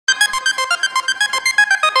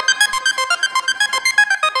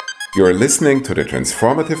You're listening to the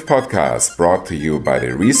Transformative Podcast, brought to you by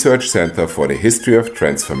the Research Center for the History of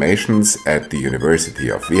Transformations at the University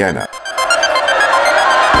of Vienna.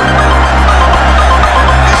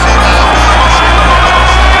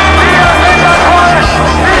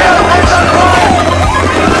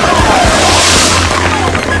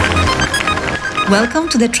 Welcome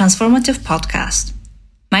to the Transformative Podcast.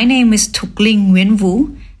 My name is Thuc Linh Nguyen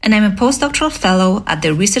Vu, and I'm a postdoctoral fellow at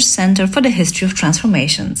the Research Center for the History of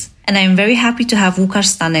Transformations. And I am very happy to have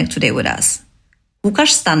Łukasz Stanek today with us.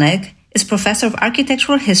 Łukasz Stanek is Professor of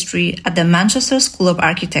Architectural History at the Manchester School of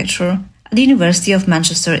Architecture at the University of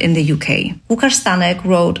Manchester in the UK. Łukasz Stanek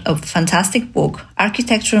wrote a fantastic book,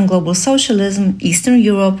 Architecture and Global Socialism, Eastern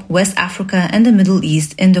Europe, West Africa and the Middle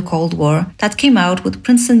East in the Cold War, that came out with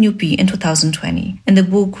Princeton UP in 2020. And the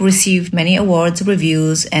book received many awards,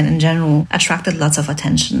 reviews, and in general attracted lots of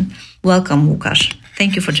attention. Welcome, Łukasz.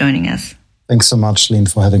 Thank you for joining us. Thanks so much, Lynn,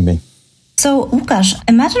 for having me. So, Łukasz,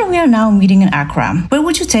 imagine we are now meeting in Accra. Where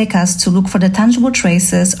would you take us to look for the tangible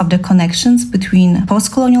traces of the connections between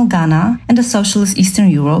post-colonial Ghana and the socialist Eastern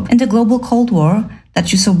Europe and the global Cold War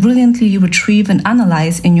that you so brilliantly retrieve and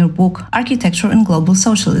analyze in your book, Architecture and Global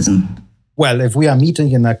Socialism? Well, if we are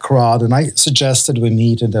meeting in Accra, then I suggested we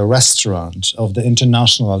meet in the restaurant of the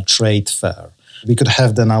International Trade Fair. We could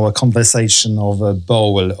have then our conversation over a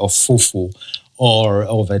bowl of fufu or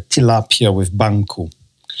over tilapia with banku.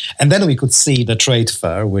 And then we could see the trade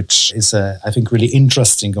fair, which is I think, really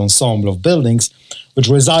interesting ensemble of buildings, which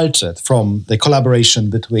resulted from the collaboration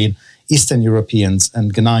between Eastern Europeans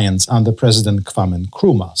and Ghanaians under President Kwame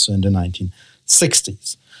Nkrumah, so in the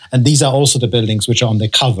 1960s. And these are also the buildings which are on the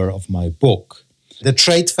cover of my book. The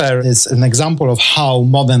trade fair is an example of how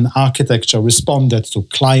modern architecture responded to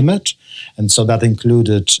climate. And so that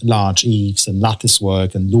included large eaves and lattice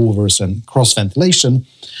work and louvers and cross ventilation.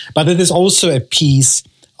 But it is also a piece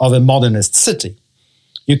of a modernist city.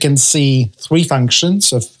 You can see three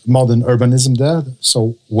functions of modern urbanism there.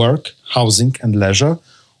 So work, housing, and leisure.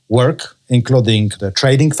 Work, including the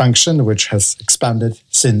trading function, which has expanded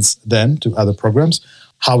since then to other programs.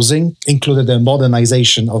 Housing included the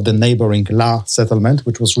modernization of the neighboring La settlement,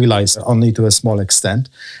 which was realized only to a small extent.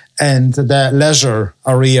 And the leisure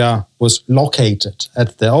area was located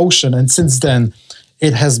at the ocean. And since then,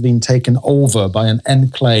 it has been taken over by an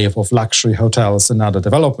enclave of luxury hotels and other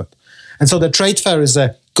development. And so the trade fair is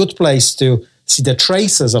a good place to see the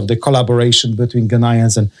traces of the collaboration between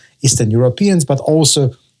Ghanaians and Eastern Europeans, but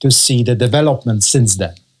also to see the development since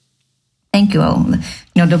then. Thank you all.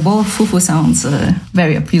 The bowl of fufu sounds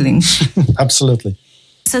very appealing. Absolutely.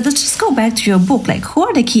 So let's just go back to your book. Who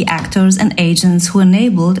are the key actors and agents who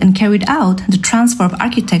enabled and carried out the transfer of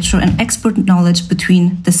architecture and expert knowledge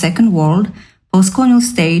between the Second World, post-colonial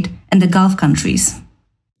state, and the Gulf countries?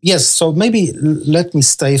 Yes, so maybe let me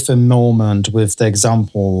stay for a moment with the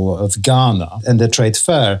example of Ghana and the trade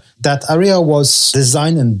fair. That area was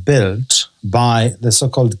designed and built by the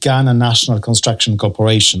so-called Ghana National Construction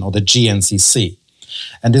Corporation, or the GNCC.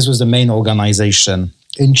 And this was the main organization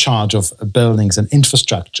in charge of buildings and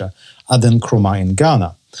infrastructure at Nkrumah in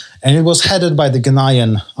Ghana. And it was headed by the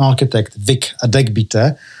Ghanaian architect Vic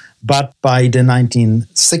Adegbite. But by the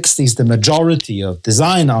 1960s, the majority of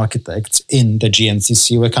design architects in the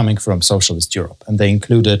GNCC were coming from socialist Europe. And they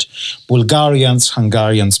included Bulgarians,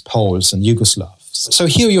 Hungarians, Poles, and Yugoslavs. So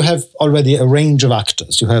here you have already a range of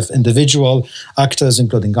actors. You have individual actors,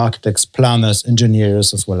 including architects, planners,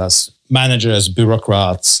 engineers, as well as managers,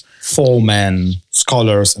 bureaucrats, foremen,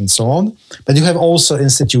 scholars, and so on. But you have also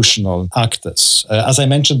institutional actors. As I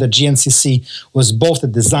mentioned, the GNCC was both a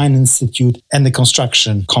design institute and a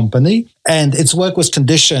construction company. And its work was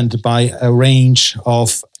conditioned by a range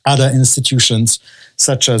of other institutions,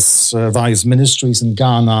 such as various ministries in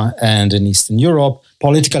Ghana and in Eastern Europe,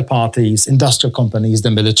 political parties, industrial companies,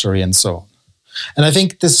 the military, and so on. And I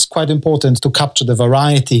think this is quite important to capture the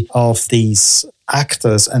variety of these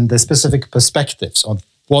actors and the specific perspectives on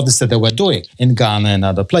what is that they were doing in Ghana and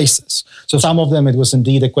other places. So some of them, it was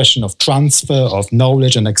indeed a question of transfer of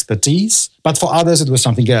knowledge and expertise. But for others, it was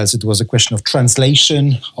something else. It was a question of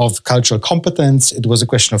translation of cultural competence. It was a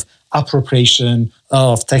question of appropriation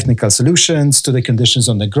of technical solutions to the conditions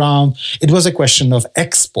on the ground. It was a question of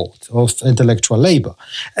export of intellectual labor.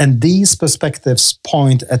 And these perspectives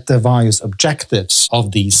point at the various objectives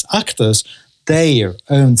of these actors, their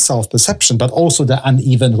own self-perception, but also the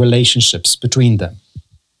uneven relationships between them.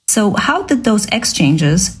 So how did those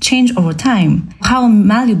exchanges change over time? How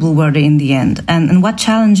malleable were they in the end? And what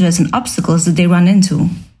challenges and obstacles did they run into?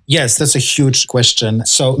 Yes, that's a huge question.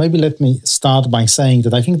 So maybe let me start by saying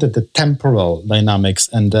that I think that the temporal dynamics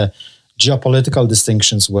and the geopolitical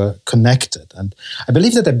distinctions were connected. And I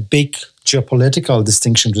believe that a big geopolitical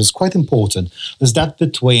distinction, which is quite important, is that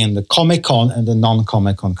between the Comecon and the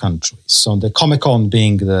non-Comecon countries. So the Comecon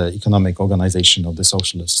being the economic organization of the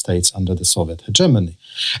socialist states under the Soviet hegemony.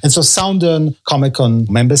 And so southern Comecon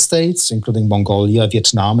member states, including Mongolia,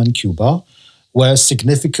 Vietnam, and Cuba, were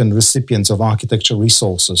significant recipients of architectural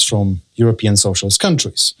resources from European socialist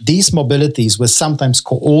countries. These mobilities were sometimes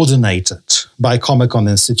coordinated by Comecon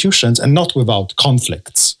institutions and not without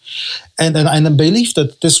conflicts. And I believe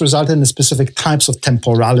that this resulted in specific types of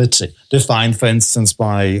temporality, defined, for instance,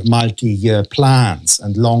 by multi-year plans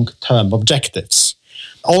and long-term objectives.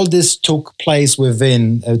 All this took place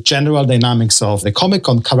within general dynamics of the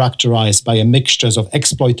Comecon, characterized by a mixture of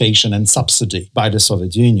exploitation and subsidy by the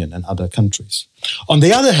Soviet Union and other countries. On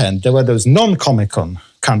the other hand, there were those non-Comecon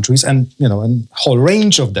countries, and a whole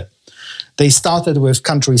range of them. They started with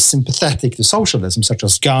countries sympathetic to socialism, such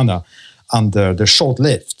as Ghana, under the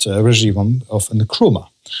short-lived regime of Nkrumah.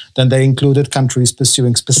 Then they included countries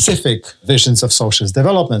pursuing specific visions of socialist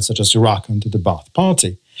development, such as Iraq under the Ba'ath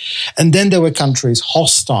Party. And then there were countries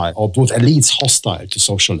hostile, or with elites hostile to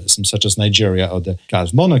socialism, such as Nigeria or the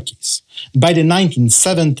Gulf monarchies. By the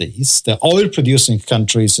 1970s, the oil-producing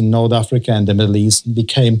countries in North Africa and the Middle East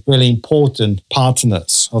became really important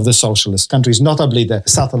partners of the socialist countries, notably the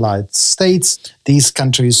satellite states. These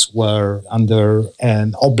countries were under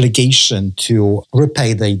an obligation to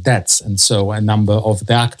repay their debts, and so a number of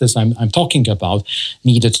the actors I'm talking about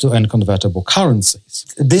needed to earn convertible currencies.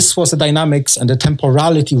 This was the dynamics and the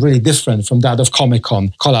temporality really different from that of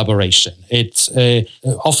Comecon collaboration. It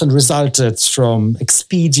often resulted from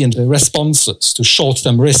expedient responses to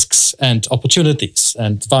short-term risks and opportunities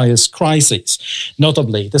and various crises,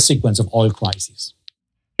 notably the sequence of oil crises.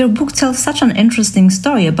 Your book tells such an interesting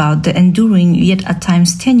story about the enduring yet at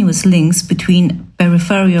times tenuous links between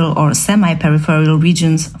peripheral or semi-peripheral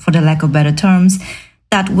regions, for the lack of better terms,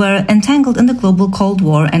 that were entangled in the global Cold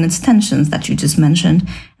War and its tensions that you just mentioned.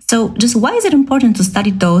 So just why is it important to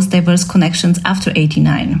study those diverse connections after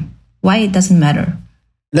 89? Why it doesn't matter?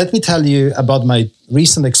 Let me tell you about my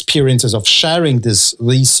recent experiences of sharing this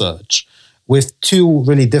research with two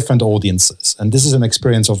really different audiences. And this is an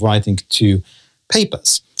experience of writing two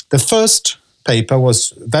papers. The first paper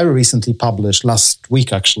was very recently published, last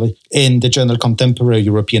week actually, in the journal Contemporary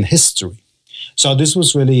European History. So this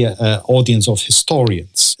was really an audience of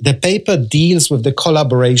historians. The paper deals with the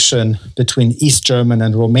collaboration between East German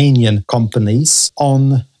and Romanian companies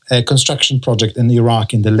on a construction project in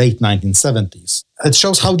Iraq in the late 1970s. It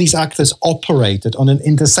shows how these actors operated on an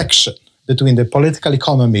intersection between the political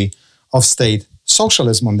economy of state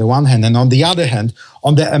socialism on the one hand, and on the other hand,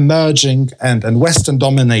 on the emerging and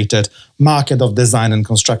Western-dominated market of design and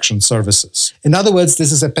construction services. In other words,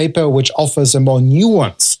 this is a paper which offers a more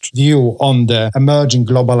nuanced view on the emerging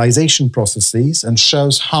globalization processes and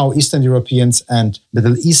shows how Eastern Europeans and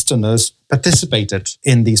Middle Easterners participated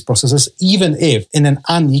in these processes, even if in an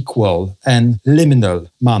unequal and liminal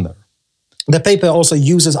manner. The paper also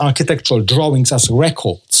uses architectural drawings as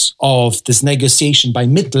records of this negotiation by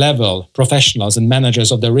mid-level professionals and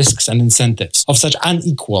managers of the risks and incentives of such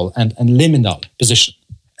unequal and liminal position.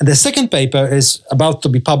 And the second paper is about to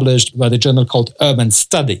be published by the journal called Urban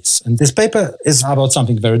Studies. And this paper is about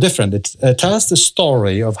something very different. It tells the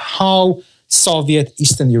story of how Soviet,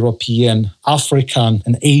 Eastern European, African,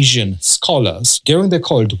 and Asian scholars during the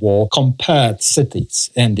Cold War compared cities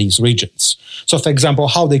in these regions. So, for example,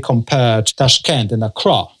 how they compared Tashkent and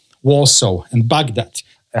Accra, Warsaw and Baghdad,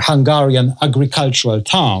 Hungarian agricultural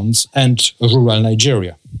towns, and rural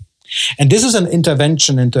Nigeria. And this is an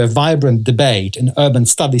intervention into a vibrant debate in urban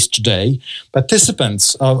studies today.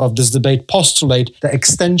 Participants of this debate postulate the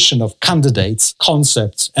extension of candidates,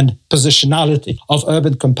 concepts, and positionality of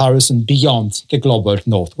urban comparison beyond the global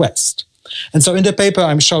Northwest. And so in the paper,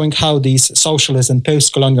 I'm showing how these socialist and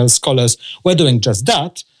post-colonial scholars were doing just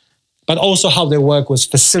that, but also how their work was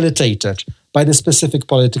facilitated by the specific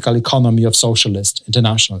political economy of socialist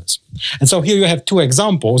internationalism. And so here you have two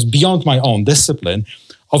examples beyond my own discipline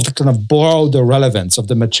of the kind of broader relevance of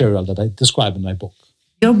the material that I describe in my book.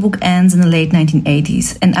 Your book ends in the late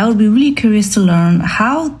 1980s, and I would be really curious to learn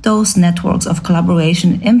how those networks of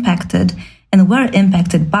collaboration impacted and were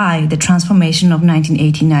impacted by the transformation of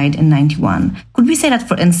 1989 and 91. Could we say that,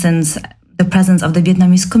 for instance, the presence of the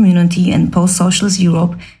Vietnamese community in post-socialist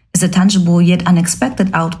Europe is a tangible yet unexpected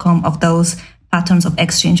outcome of those patterns of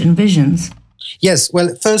exchange and visions? Yes,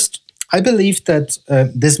 well, first, I believe that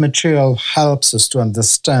this material helps us to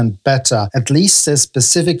understand better at least the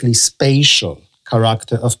specifically spatial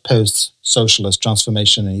character of post-socialist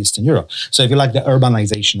transformation in Eastern Europe. So if you like, the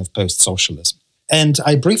urbanization of post-socialism. And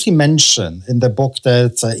I briefly mention in the book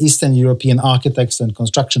that Eastern European architects and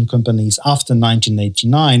construction companies after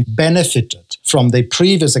 1989 benefited from the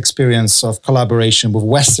previous experience of collaboration with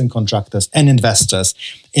Western contractors and investors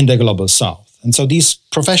in the Global South. And so these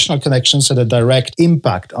professional connections had a direct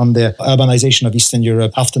impact on the urbanization of Eastern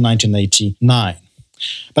Europe after 1989.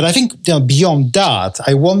 But I think beyond that,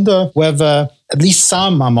 I wonder whether at least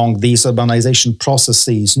some among these urbanization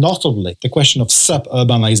processes, notably the question of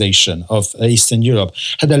suburbanization of Eastern Europe,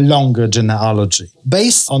 had a longer genealogy.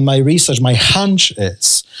 Based on my research, my hunch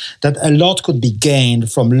is that a lot could be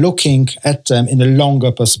gained from looking at them in a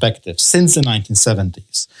longer perspective since the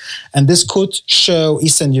 1970s. And this could show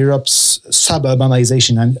Eastern Europe's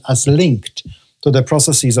suburbanization as linked to the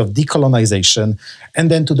processes of decolonization and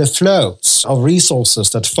then to the flows of resources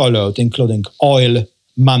that followed, including oil,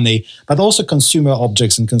 money, but also consumer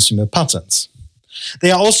objects and consumer patterns.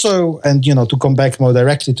 They are also, and to come back more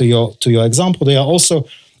directly to your example, they are also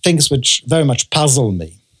things which very much puzzle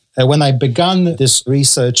me. When I began this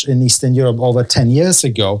research in Eastern Europe over 10 years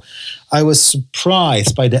ago, I was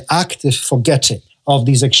surprised by the active forgetting of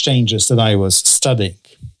these exchanges that I was studying.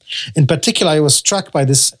 In particular, I was struck by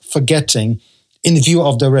this forgetting in view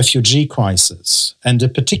of the refugee crisis and the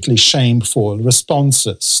particularly shameful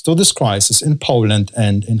responses to this crisis in Poland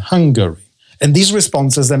and in Hungary. And these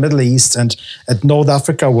responses, the Middle East and North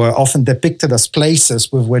Africa, were often depicted as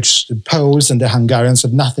places with which the Poles and the Hungarians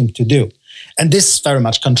had nothing to do. And this very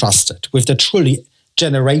much contrasted with the truly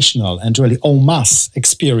generational and really en masse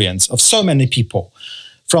experience of so many people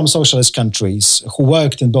from socialist countries who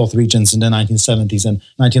worked in both regions in the 1970s and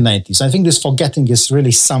 1980s. I think this forgetting is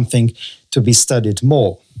really something to be studied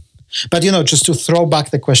more. But, just to throw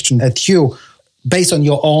back the question at you, based on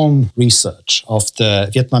your own research of the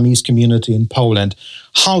Vietnamese community in Poland,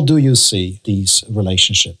 how do you see these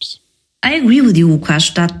relationships? I agree with you,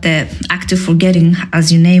 Łukasz, that the active forgetting,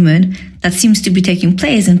 as you name it, that seems to be taking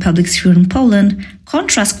place in public sphere in Poland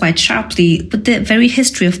contrasts quite sharply with the very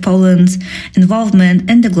history of Poland's involvement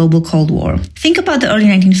in the global Cold War. Think about the early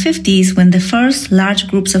 1950s when the first large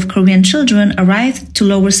groups of Korean children arrived to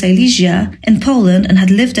Lower Silesia in Poland and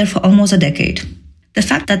had lived there for almost a decade. The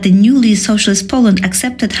fact that the newly socialist Poland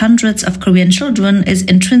accepted hundreds of Korean children is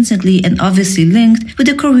intrinsically and obviously linked with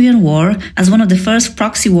the Korean War as one of the first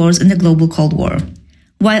proxy wars in the global Cold War.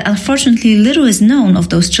 While unfortunately little is known of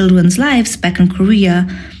those children's lives back in Korea,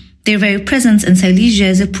 their very presence in Silesia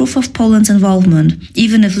is a proof of Poland's involvement,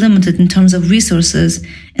 even if limited in terms of resources,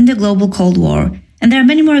 in the global Cold War. And there are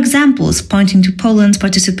many more examples pointing to Poland's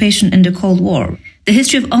participation in the Cold War. The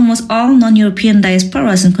history of almost all non-European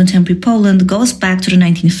diasporas in contemporary Poland goes back to the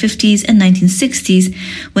 1950s and 1960s,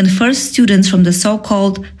 when first students from the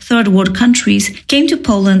so-called Third World countries came to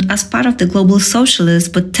Poland as part of the global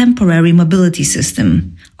socialist but temporary mobility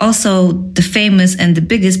system. Also, the famous and the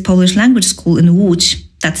biggest Polish language school in Łódź,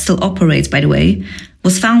 that still operates, by the way,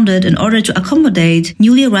 was founded in order to accommodate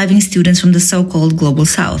newly arriving students from the so-called Global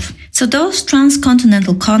South. So those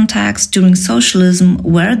transcontinental contacts during socialism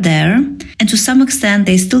were there, and to some extent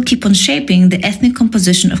they still keep on shaping the ethnic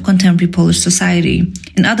composition of contemporary Polish society.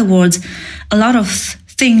 In other words, a lot of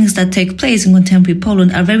things that take place in contemporary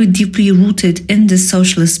Poland are very deeply rooted in this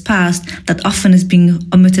socialist past that often is being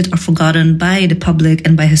omitted or forgotten by the public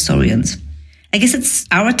and by historians. I guess it's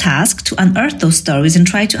our task to unearth those stories and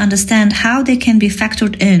try to understand how they can be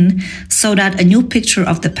factored in so that a new picture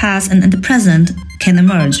of the past and the present can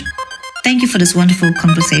emerge. Thank you for this wonderful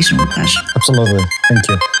conversation, Łukasz. Absolutely. Thank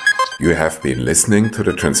you. You have been listening to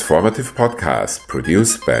the Transformative Podcast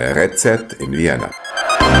produced by RedZ in Vienna.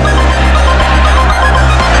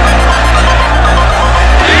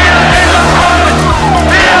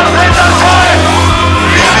 Wir